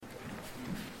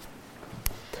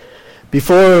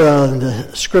Before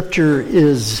the scripture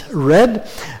is read,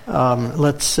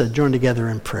 let's join together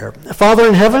in prayer. Father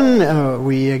in heaven,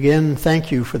 we again thank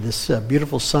you for this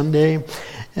beautiful Sunday,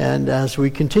 and as we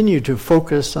continue to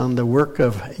focus on the work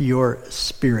of your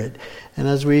Spirit, and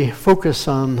as we focus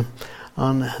on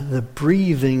the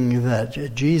breathing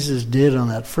that Jesus did on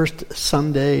that first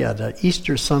Sunday, that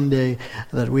Easter Sunday,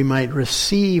 that we might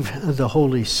receive the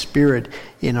Holy Spirit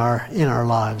in our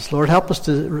lives. Lord, help us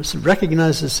to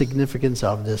recognize the significance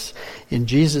of this. In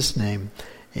Jesus' name,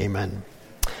 amen.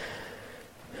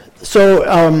 So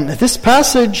this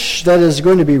passage that is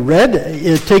going to be read,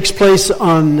 it takes place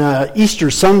on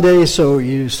Easter Sunday, so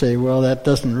you say, well, that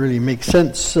doesn't really make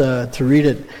sense to read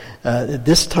it at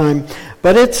this time.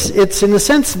 But it's in a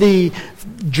sense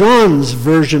John's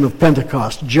version of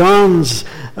Pentecost, John's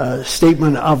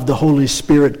statement of the Holy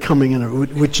Spirit coming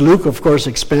in, which Luke, of course,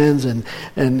 expands and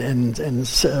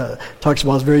talks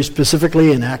about very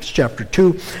specifically in Acts chapter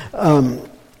 2.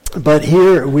 But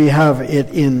here we have it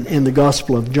in the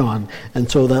Gospel of John, and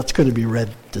so that's going to be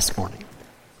read this morning.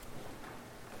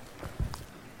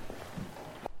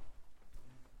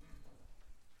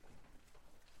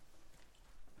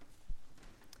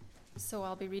 So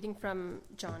I'll be reading from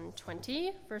John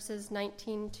 20, verses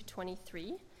 19 to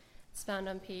 23. It's found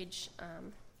on page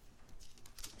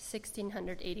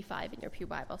 1685 in your pew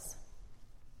Bibles.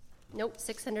 Nope,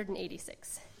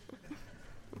 686.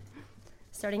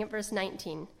 Starting at verse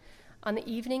 19. On the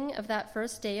evening of that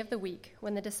first day of the week,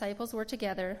 when the disciples were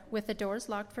together, with the doors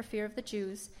locked for fear of the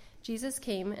Jews, Jesus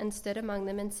came and stood among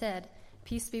them and said,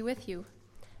 "Peace be with you."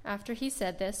 After he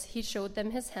said this, he showed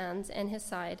them his hands and his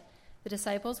side. The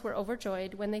disciples were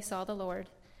overjoyed when they saw the Lord.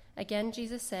 Again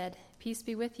Jesus said, "Peace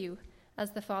be with you.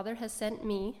 As the Father has sent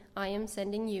me, I am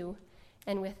sending you."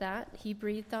 And with that, he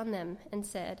breathed on them and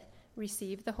said,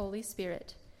 "Receive the Holy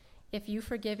Spirit. If you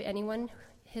forgive anyone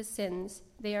his sins,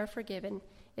 they are forgiven.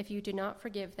 If you do not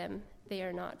forgive them, they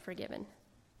are not forgiven."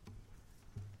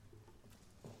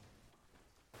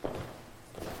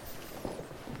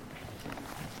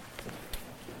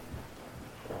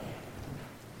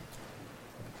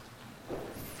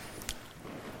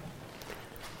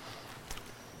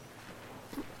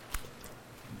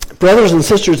 Brothers and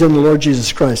sisters in the Lord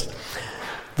Jesus Christ,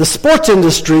 the sports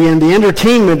industry and the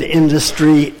entertainment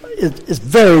industry is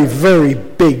very, very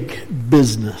big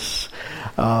business.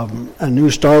 A new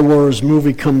Star Wars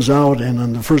movie comes out, and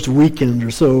on the first weekend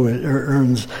or so, it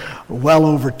earns well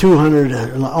over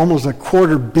almost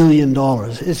 $250 million.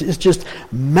 It's just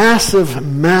massive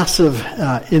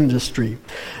industry.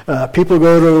 People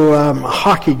go to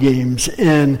hockey games,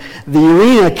 and the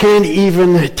arena can't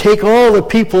even take all the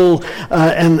people,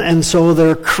 and so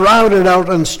they're crowded out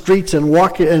on streets and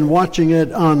watching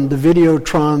it on the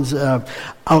Videotrons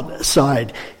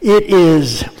outside. It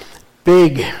is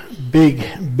big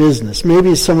business.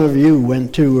 Maybe some of you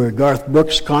went to a Garth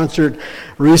Brooks concert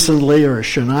recently, or a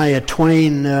Shania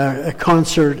Twain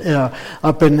concert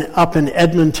up in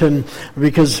Edmonton,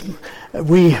 because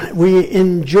we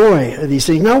enjoy these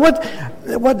things. Now, what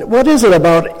is it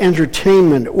about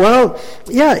entertainment? Well,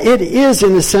 yeah, it is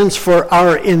in a sense for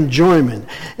our enjoyment.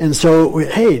 And so,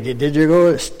 hey, did you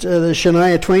go to the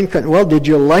Shania Twain concert? Well, did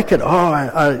you like it? Oh,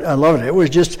 I loved it. It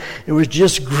was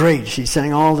just great. She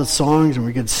sang all the songs, and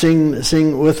we could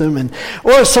sing with them.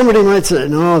 Or somebody might say,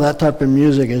 no, that type of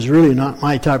music is really not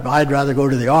my type. I'd rather go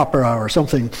to the opera or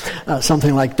something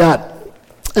like that.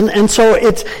 And so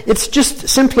it's just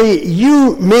simply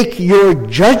you make your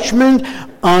judgment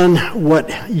on what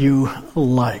you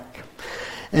like.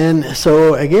 And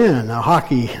so again, a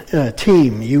hockey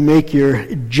team, you make your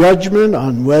judgment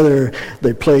on whether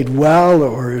they played well,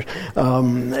 or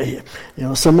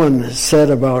someone said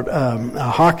about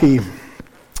hockey.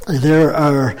 There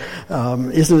are,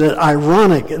 isn't it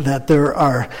ironic that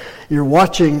you're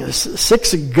watching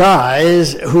 6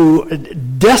 guys who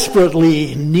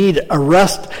desperately need a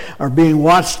rest are being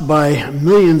watched by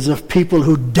millions of people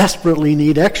who desperately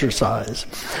need exercise.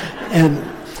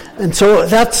 And so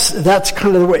that's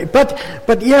kind of the way.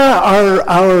 But yeah,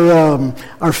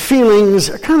 our feelings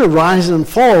kind of rise and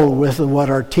fall with what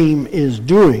our team is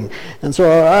doing. And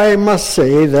so I must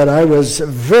say that I was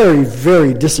very,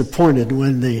 very disappointed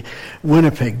when the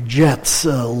Winnipeg Jets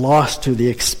lost to the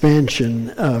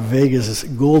expansion Vegas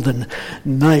Golden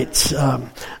Knights.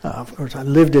 Of course, I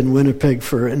lived in Winnipeg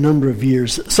for a number of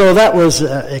years, so that was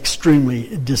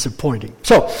extremely disappointing.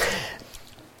 So,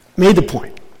 made the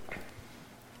point.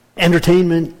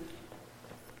 Entertainment,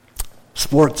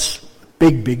 sports,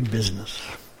 big business.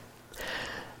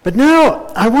 But now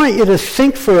I want you to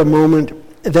think for a moment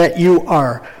that you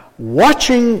are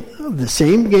watching the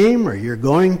same game, or you're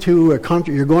going to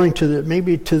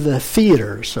maybe to the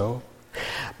theater or so.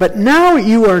 But now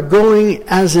you are going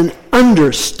as an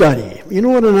understudy. You know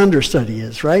what an understudy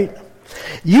is, right?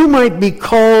 You might be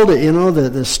called,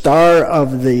 the star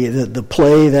of the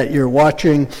play that you're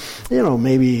watching,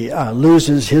 maybe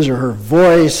loses his or her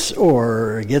voice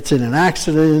or gets in an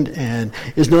accident and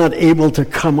is not able to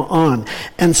come on.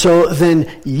 And so then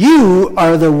you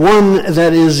are the one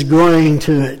that is going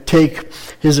to take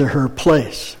his or her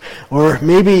place. Or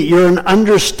maybe you're an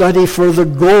understudy for the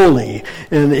goalie,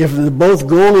 and if both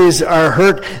goalies are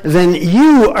hurt, then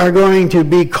you are going to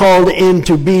be called in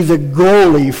to be the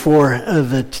goalie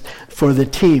for the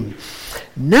team.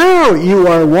 Now you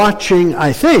are watching,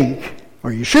 I think,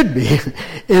 or you should be,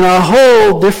 in a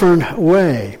whole different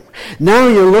way. Now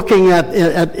you're looking at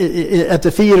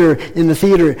the theater. In the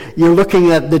theater, you're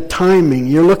looking at the timing.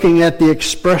 You're looking at the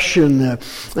expression, the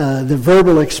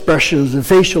verbal expressions, the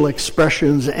facial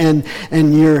expressions, and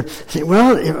you're saying,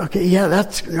 well, okay, yeah,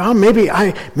 maybe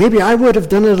I would have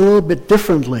done it a little bit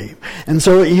differently. And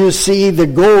so you see the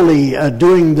goalie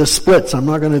doing the splits. I'm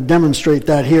not going to demonstrate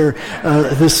that here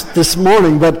this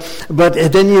morning, but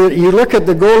then you look at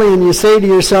the goalie and you say to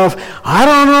yourself, I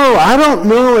don't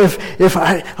know if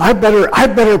I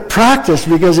better practice,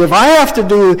 because if I have to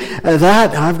do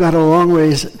that, I've got a long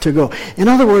ways to go. In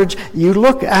other words, you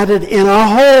look at it in a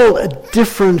whole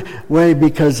different way,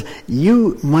 because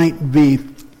you might be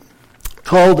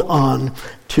called on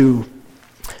to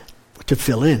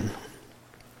fill in.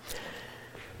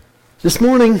 This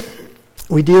morning,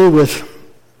 we deal with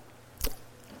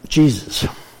Jesus,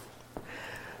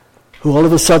 who all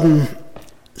of a sudden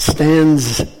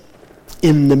stands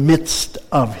in the midst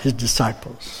of his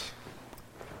disciples.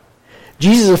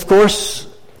 Jesus, of course,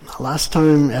 last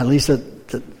time, at least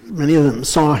that many of them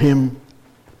saw him,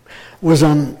 was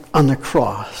on the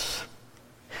cross.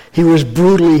 He was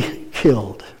brutally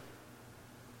killed.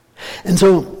 And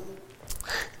so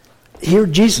here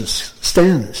Jesus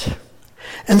stands.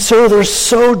 And so they're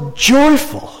so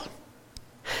joyful.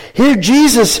 Here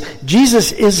Jesus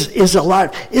is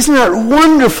alive. Isn't that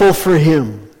wonderful for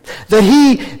him? That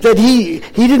he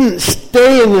didn't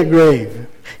stay in the grave.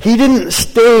 He didn't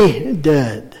stay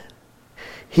dead.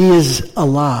 He is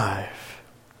alive.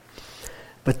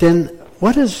 But then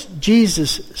what does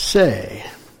Jesus say?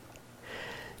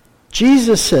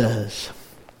 Jesus says,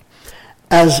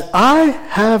 as I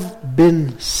have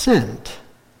been sent,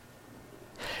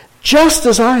 just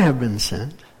as I have been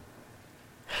sent,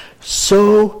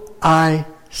 so I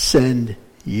send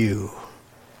you.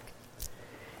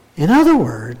 In other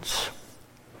words,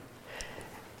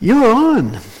 you're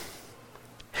on.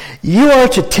 You are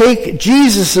to take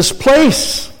Jesus'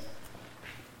 place.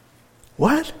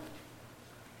 What?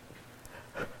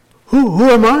 Who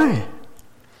am I?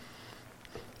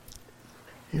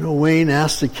 Wayne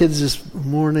asked the kids this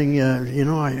morning,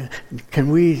 can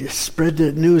we spread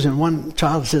the news? And one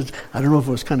child said, I don't know if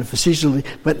it was kind of facetiously,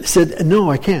 but said, no,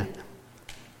 I can't.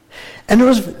 And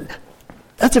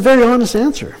that's a very honest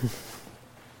answer.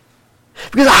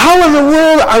 Because how in the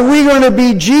world are we going to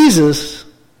be Jesus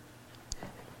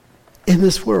in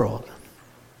this world?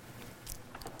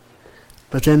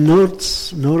 But then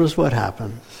notice what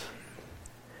happens.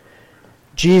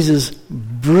 Jesus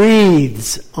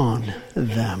breathes on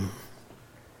them,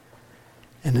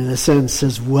 and in a sense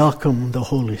says, welcome the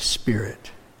Holy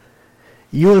Spirit.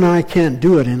 You and I can't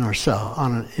do it in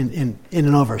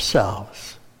and of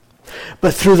ourselves.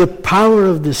 But through the power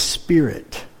of the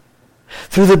Spirit,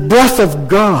 through the breath of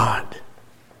God,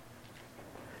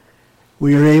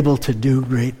 we are able to do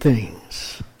great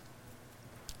things.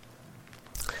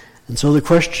 And so the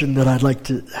question that I'd like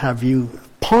to have you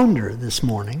ponder this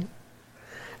morning,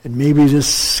 and maybe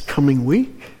this coming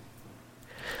week,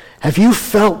 have you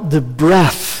felt the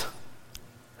breath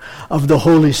of the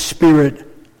Holy Spirit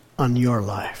on your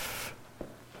life?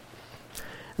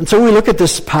 And so we look at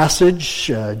this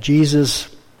passage, Jesus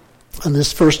on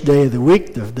this first day of the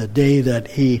week, the day that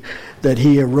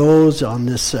he arose on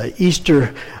this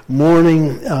Easter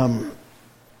morning,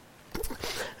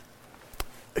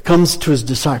 comes to his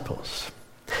disciples.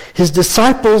 His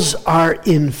disciples are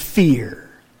in fear.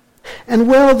 And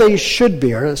well, they should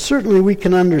be. Or certainly we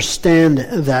can understand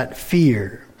that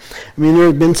fear. I mean, there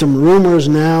have been some rumors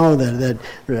now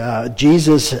that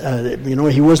Jesus,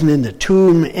 he wasn't in the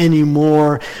tomb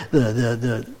anymore.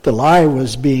 The lie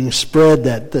was being spread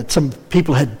that some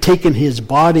people had taken his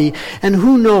body. And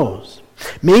who knows?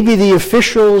 Maybe the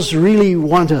officials really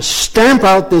want to stamp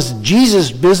out this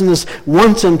Jesus business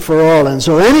once and for all. And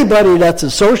so anybody that's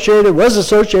was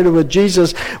associated with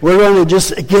Jesus, we're going to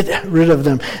just get rid of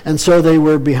them. And so they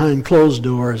were behind closed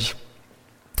doors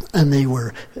and they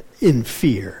were in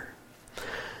fear.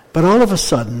 But all of a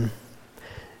sudden,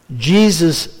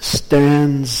 Jesus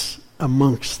stands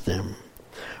amongst them,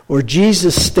 or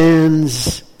Jesus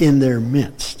stands in their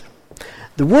midst.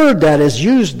 The word that is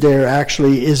used there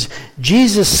actually is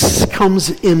Jesus comes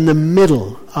in the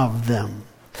middle of them.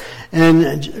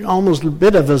 And almost a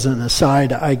bit of as an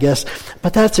aside, I guess,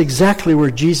 but that's exactly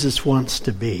where Jesus wants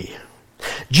to be.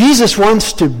 Jesus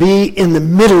wants to be in the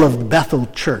middle of Bethel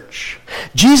Church.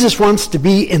 Jesus wants to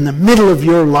be in the middle of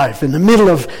your life, in the middle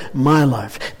of my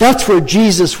life. That's where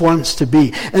Jesus wants to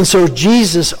be. And so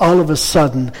Jesus, all of a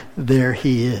sudden, there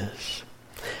he is.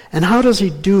 And how does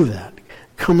he do that?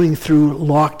 Coming through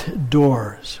locked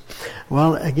doors.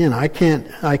 Well, again, I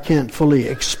can't fully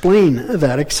explain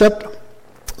that, except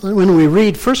when we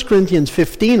read 1 Corinthians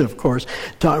 15, of course,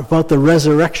 talk about the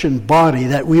resurrection body,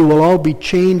 that we will all be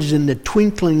changed in the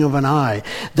twinkling of an eye.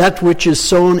 That which is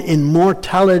sown in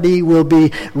mortality will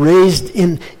be raised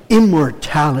in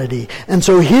immortality. And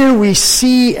so here we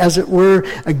see, as it were,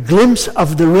 a glimpse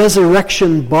of the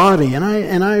resurrection body. And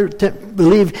I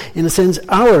believe, in a sense,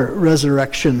 our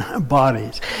resurrection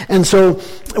bodies. And so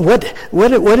what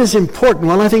is important?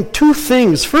 Well, I think two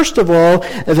things. First of all,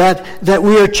 that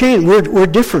we are changed. We're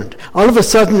different. All of a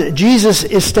sudden, Jesus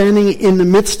is standing in the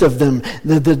midst of them.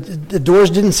 The doors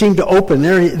didn't seem to open.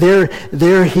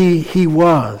 There he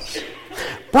was.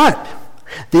 But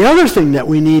the other thing that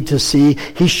we need to see,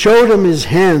 he showed him his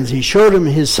hands, he showed him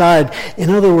his side. In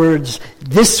other words,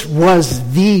 this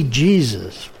was the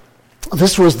Jesus.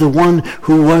 This was the one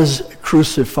who was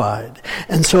crucified.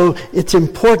 And so it's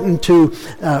important to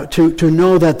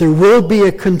know that there will be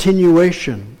a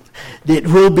continuation. It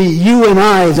will be you and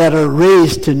I that are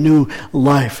raised to new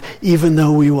life, even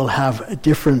though we will have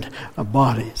different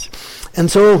bodies. And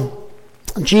so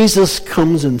Jesus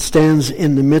comes and stands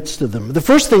in the midst of them. The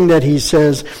first thing that he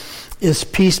says is,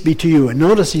 peace be to you. And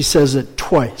notice he says it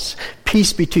twice.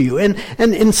 Peace be to you. And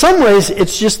in some ways,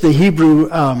 it's just the Hebrew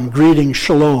greeting,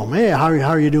 shalom. Hey, how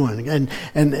are you doing? And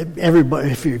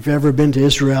everybody, if you've ever been to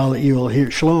Israel, you will hear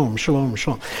shalom, shalom,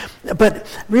 shalom. But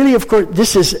really, of course,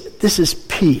 this is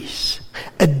peace,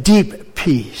 a deep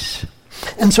peace.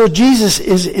 And so Jesus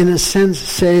is, in a sense,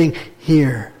 saying,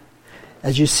 here,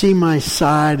 as you see my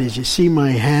side, as you see my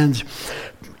hands,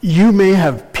 you may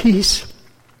have peace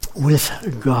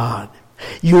with God.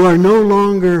 You are no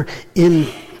longer in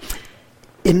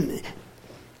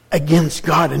against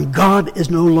God, and God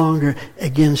is no longer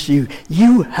against you.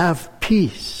 You have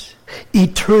peace,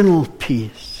 eternal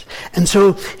peace. And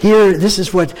so here, this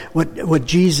is what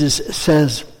Jesus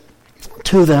says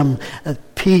to them,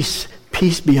 peace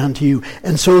be unto you.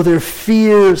 And so their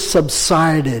fear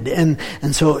subsided. And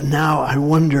so now I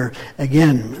wonder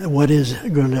again, what is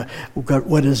going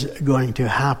to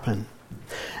happen?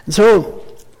 And so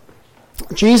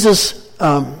Jesus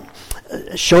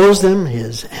shows them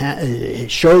his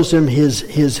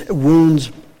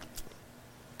wounds,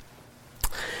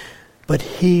 but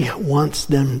he wants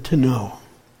them to know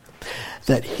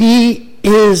that he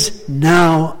is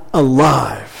now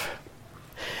alive.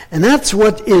 And that's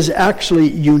what is actually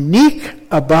unique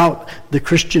about the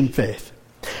Christian faith.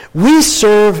 We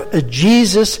serve a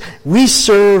Jesus, we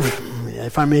serve,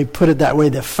 if I may put it that way,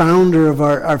 the founder of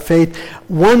our faith,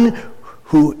 one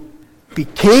who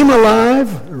became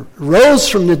alive, rose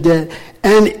from the dead,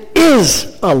 and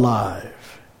is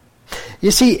alive.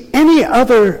 You see, any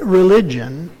other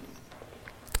religion,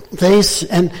 they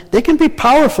can be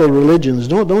powerful religions.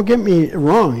 Don't get me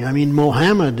wrong. I mean,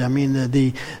 Mohammed. I mean,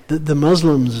 the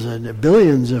Muslims,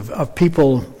 billions of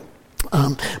people.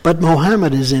 But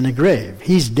Mohammed is in a grave.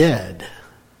 He's dead.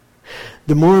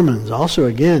 The Mormons, also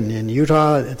again in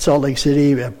Utah, at Salt Lake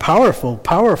City, a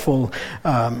powerful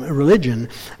religion.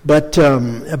 But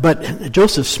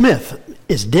Joseph Smith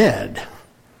is dead.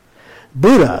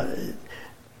 Buddha,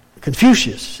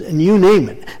 Confucius, and you name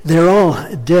it, they're all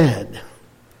dead.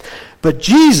 But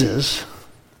Jesus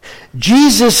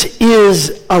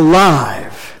is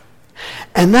alive.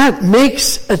 And that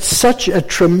makes such a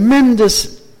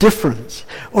tremendous difference.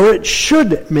 Or it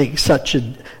should make such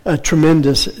a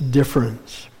tremendous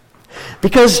difference.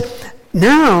 Because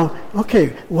now,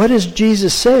 what is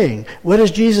Jesus saying? What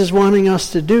is Jesus wanting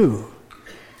us to do?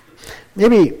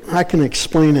 Maybe I can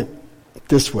explain it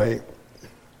this way.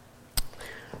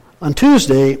 On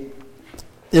Tuesday,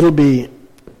 it'll be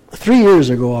 3 years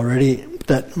ago already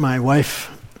that my wife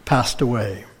passed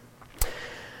away.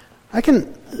 I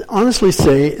can honestly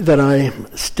say that I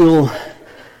still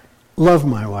love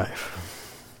my wife.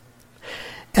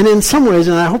 And in some ways,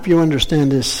 and I hope you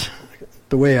understand this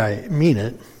the way I mean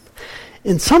it,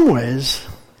 in some ways,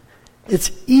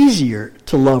 it's easier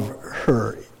to love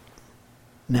her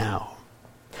now.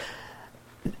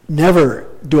 Never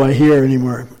do I hear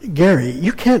anymore, Gary,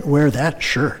 you can't wear that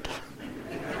shirt.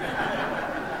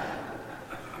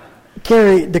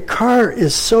 Gary, the car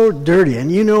is so dirty,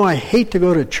 and you know I hate to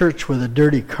go to church with a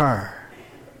dirty car.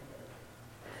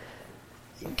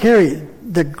 Gary,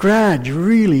 the garage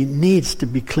really needs to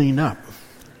be cleaned up.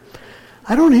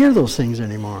 I don't hear those things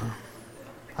anymore.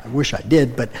 I wish I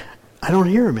did, but I don't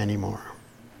hear them anymore.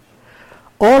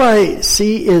 All I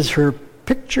see is her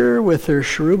picture with her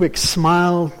cherubic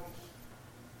smile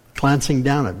glancing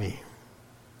down at me.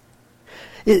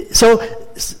 So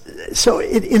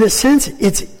in a sense,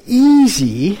 it's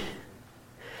easy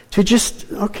to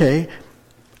just, okay,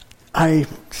 I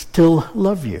still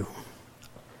love you.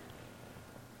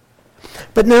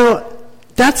 But now,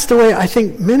 that's the way I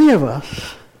think many of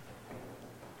us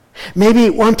maybe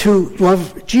want to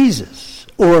love Jesus,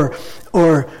 or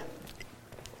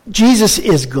Jesus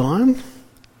is gone,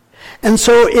 and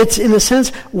so it's in a sense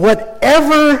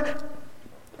whatever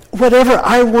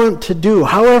I want to do,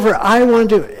 however I want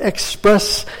to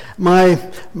express my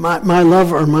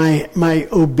love or my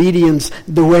obedience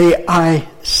the way I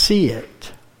see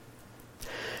it.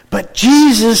 But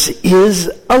Jesus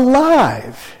is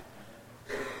alive.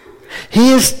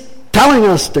 He is telling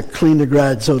us to clean the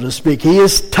garage, so to speak. He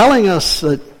is telling us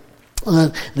that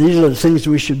these are the things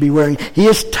we should be wearing. He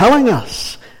is telling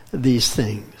us these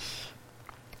things.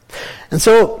 And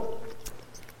so,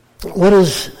 what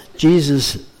does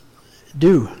Jesus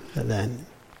do then?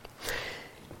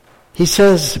 He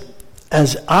says,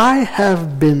 as I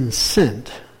have been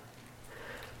sent,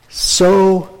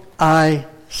 so I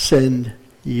send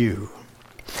you.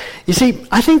 You see,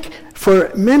 I think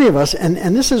for many of us,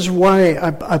 and this is why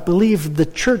I believe the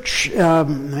church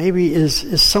maybe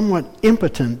is somewhat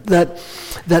impotent,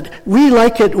 that we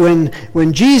like it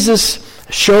when Jesus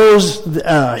shows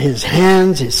his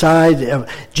hands, his side.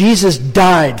 Jesus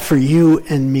died for you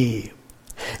and me.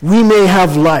 We may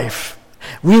have life.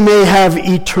 We may have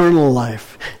eternal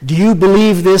life. Do you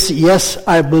believe this? Yes,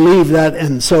 I believe that.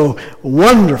 And so,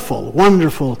 wonderful,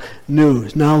 wonderful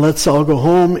news. Now let's all go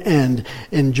home and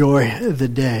enjoy the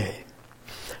day.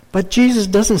 But Jesus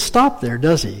doesn't stop there,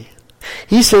 does he?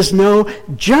 He says, no,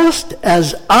 just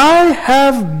as I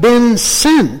have been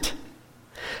sent,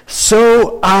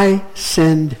 so I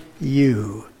send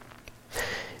you.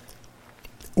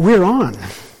 We're on.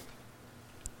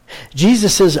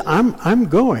 Jesus says, I'm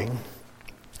going.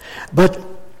 But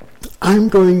I'm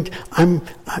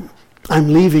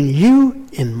leaving you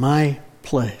in my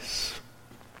place.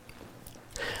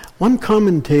 One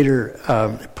commentator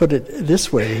put it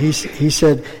this way. He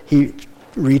said, he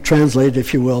retranslated,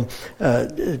 if you will,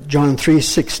 John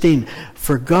 3:16.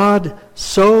 For God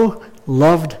so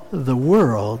loved the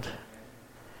world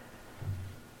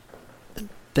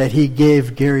that he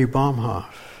gave Gary Baumhoff.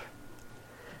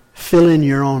 Fill in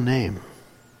your own name.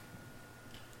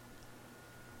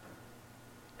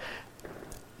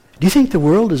 Do you think the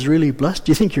world is really blessed?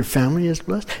 Do you think your family is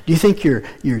blessed? Do you think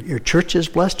your church is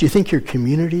blessed? Do you think your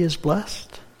community is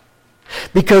blessed?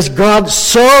 Because God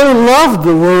so loved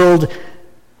the world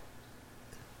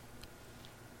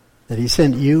that he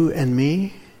sent you and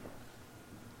me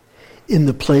in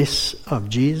the place of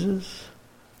Jesus.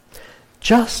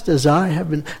 Just as I have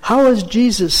been. How is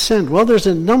Jesus sent? Well, there's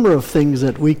a number of things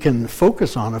that we can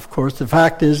focus on, of course. The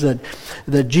fact is that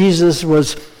Jesus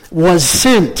was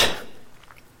sent.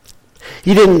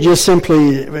 He didn't just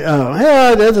simply,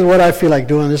 this is what I feel like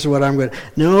doing, this is what I'm going to...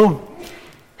 No.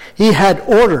 He had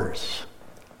orders.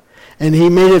 And he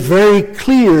made it very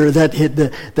clear that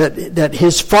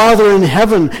his Father in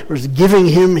heaven was giving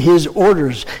him his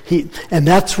orders. And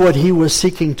that's what he was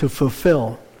seeking to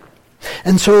fulfill.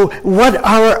 And so what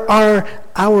are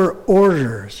our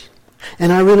orders?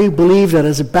 And I really believe that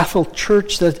as a Bethel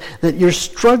church that you're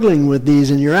struggling with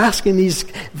these and you're asking these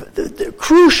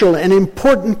crucial and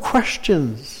important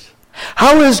questions.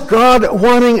 How is God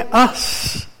wanting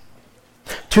us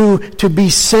to be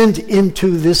sent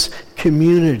into this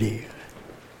community?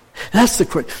 That's the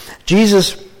question.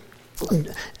 Jesus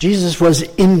was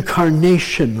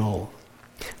incarnational.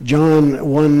 John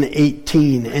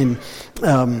 1:18, and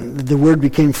the Word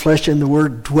became flesh, and the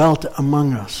Word dwelt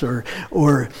among us, or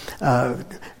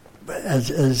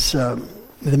as the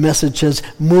message says,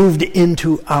 moved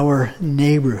into our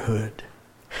neighborhood.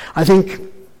 I think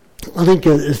I think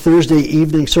a Thursday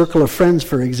evening circle of friends,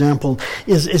 for example,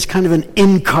 is kind of an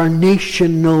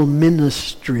incarnational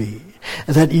ministry.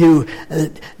 That you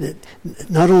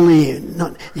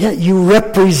you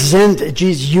represent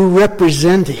Jesus, you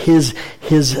represent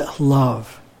his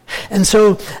love. And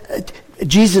so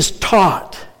Jesus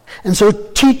taught. And so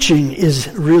teaching is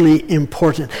really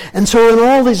important. And so in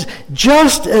all these,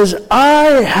 just as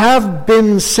I have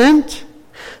been sent,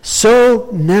 so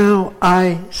now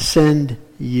I send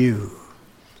you.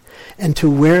 And to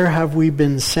where have we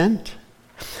been sent?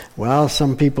 Well,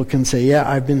 some people can say, yeah,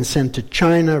 I've been sent to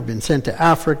China, I've been sent to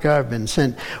Africa, I've been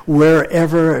sent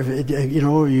wherever,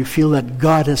 you feel that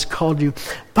God has called you.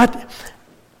 But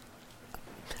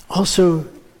also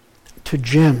to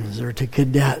GEMS or to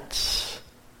cadets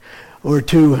or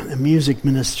to a music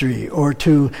ministry or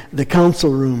to the council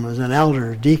room as an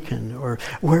elder, deacon, or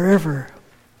wherever.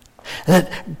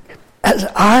 That as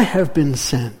I have been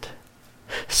sent,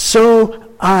 so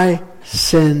I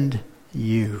send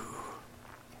you.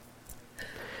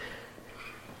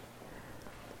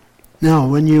 Now,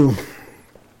 when you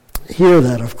hear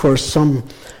that, of course, some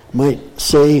might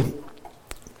say,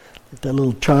 like that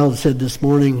little child said this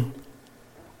morning,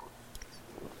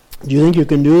 do you think you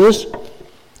can do this?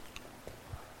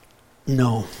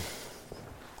 No.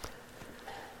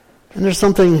 And there's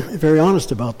something very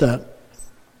honest about that.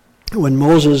 When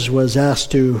Moses was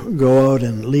asked to go out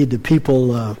and lead the people,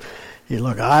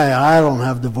 look, I don't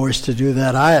have the voice to do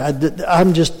that.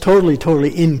 I'm just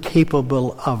totally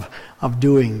incapable of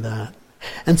doing that.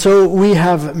 And so we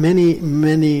have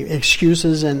many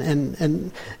excuses,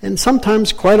 and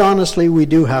sometimes, quite honestly, we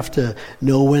do have to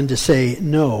know when to say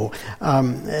no.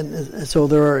 And so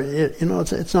there are,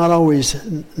 it's not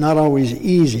always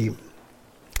easy,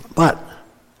 but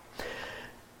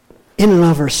in and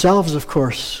of ourselves, of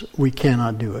course, we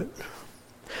cannot do it.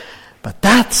 But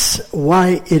that's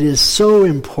why it is so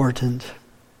important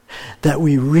that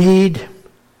we read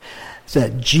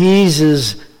that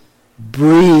Jesus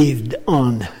breathed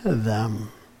on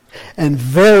them and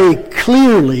very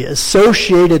clearly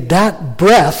associated that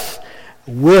breath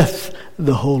with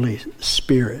the Holy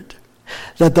Spirit.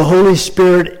 That the Holy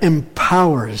Spirit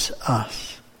empowers us.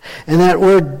 And that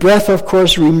word breath, of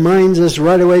course, reminds us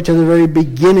right away to the very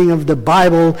beginning of the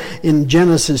Bible in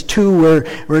Genesis 2,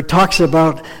 where it talks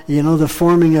about, the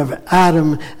forming of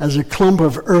Adam as a clump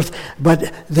of earth.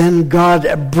 But then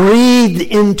God breathed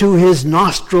into his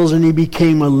nostrils and he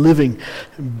became a living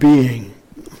being.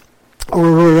 Or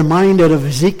we're reminded of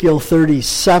Ezekiel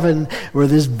 37, where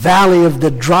this valley of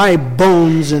the dry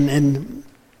bones and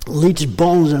leech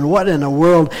bones, and what in the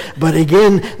world? But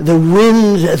again, the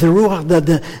wind, the ruach,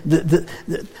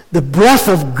 the breath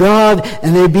of God,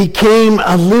 and they became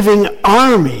a living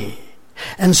army.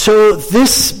 And so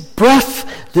this breath,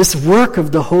 this work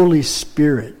of the Holy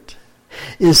Spirit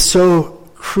is so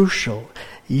crucial.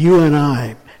 You and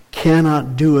I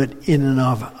cannot do it in and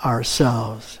of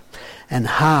ourselves. And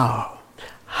how?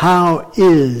 How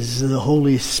is the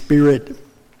Holy Spirit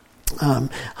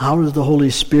how is the Holy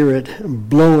Spirit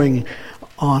blowing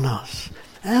on us?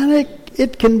 And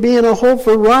it can be in a whole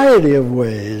variety of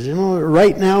ways.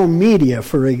 Right now, media,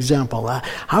 for example.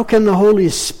 How can the Holy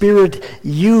Spirit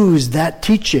use that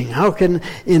teaching? How can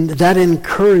that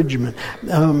encouragement?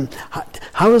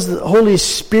 How is the Holy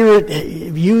Spirit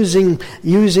using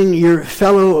your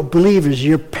fellow believers,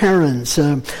 your parents?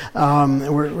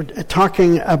 We're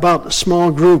talking about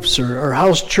small groups or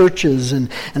house churches,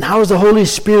 and how is the Holy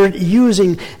Spirit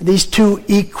using these to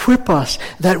equip us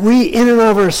that we in and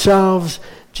of ourselves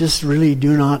just really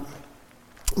do not,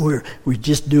 we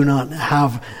just do not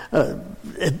have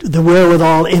the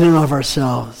wherewithal in and of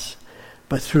ourselves.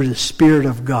 But through the Spirit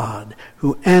of God,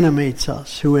 who animates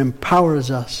us, who empowers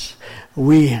us,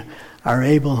 we are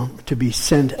able to be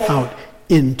sent out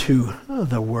into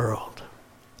the world.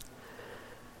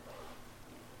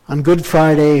 On Good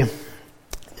Friday,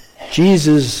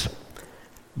 Jesus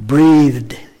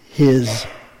breathed his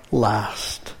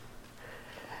last.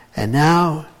 And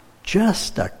now,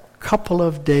 just a couple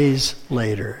of days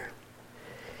later,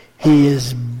 he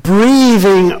is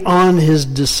breathing on his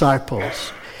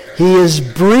disciples. He is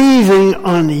breathing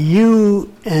on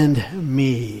you and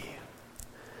me,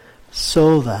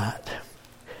 so that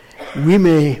we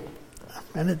may,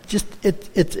 and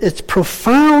it's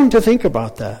profound to think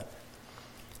about that,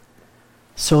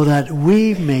 so that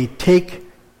we may take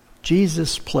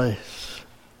Jesus' place.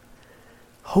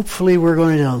 Hopefully we're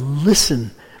going to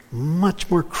listen much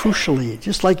more crucially.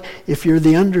 Just like if you're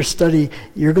the understudy,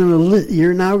 you're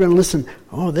now going to listen.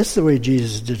 Oh, this is the way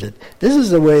Jesus did it. This is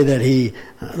the way that he.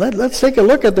 Let's take a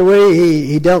look at the way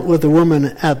he dealt with the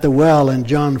woman at the well in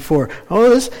John 4. Oh,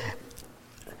 this.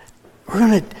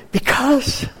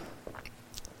 because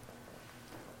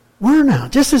we're now,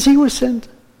 just as he was sent,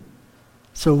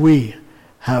 so we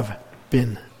have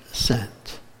been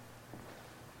sent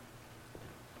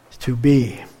to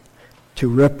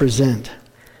represent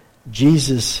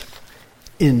Jesus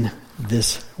in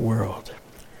this world.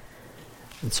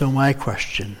 And so my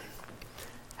question,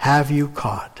 have you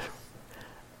caught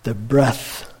the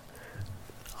breath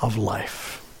of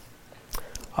life?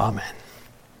 Amen.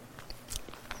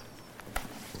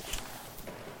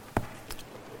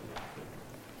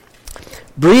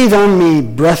 Breathe on me,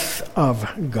 breath of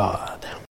God.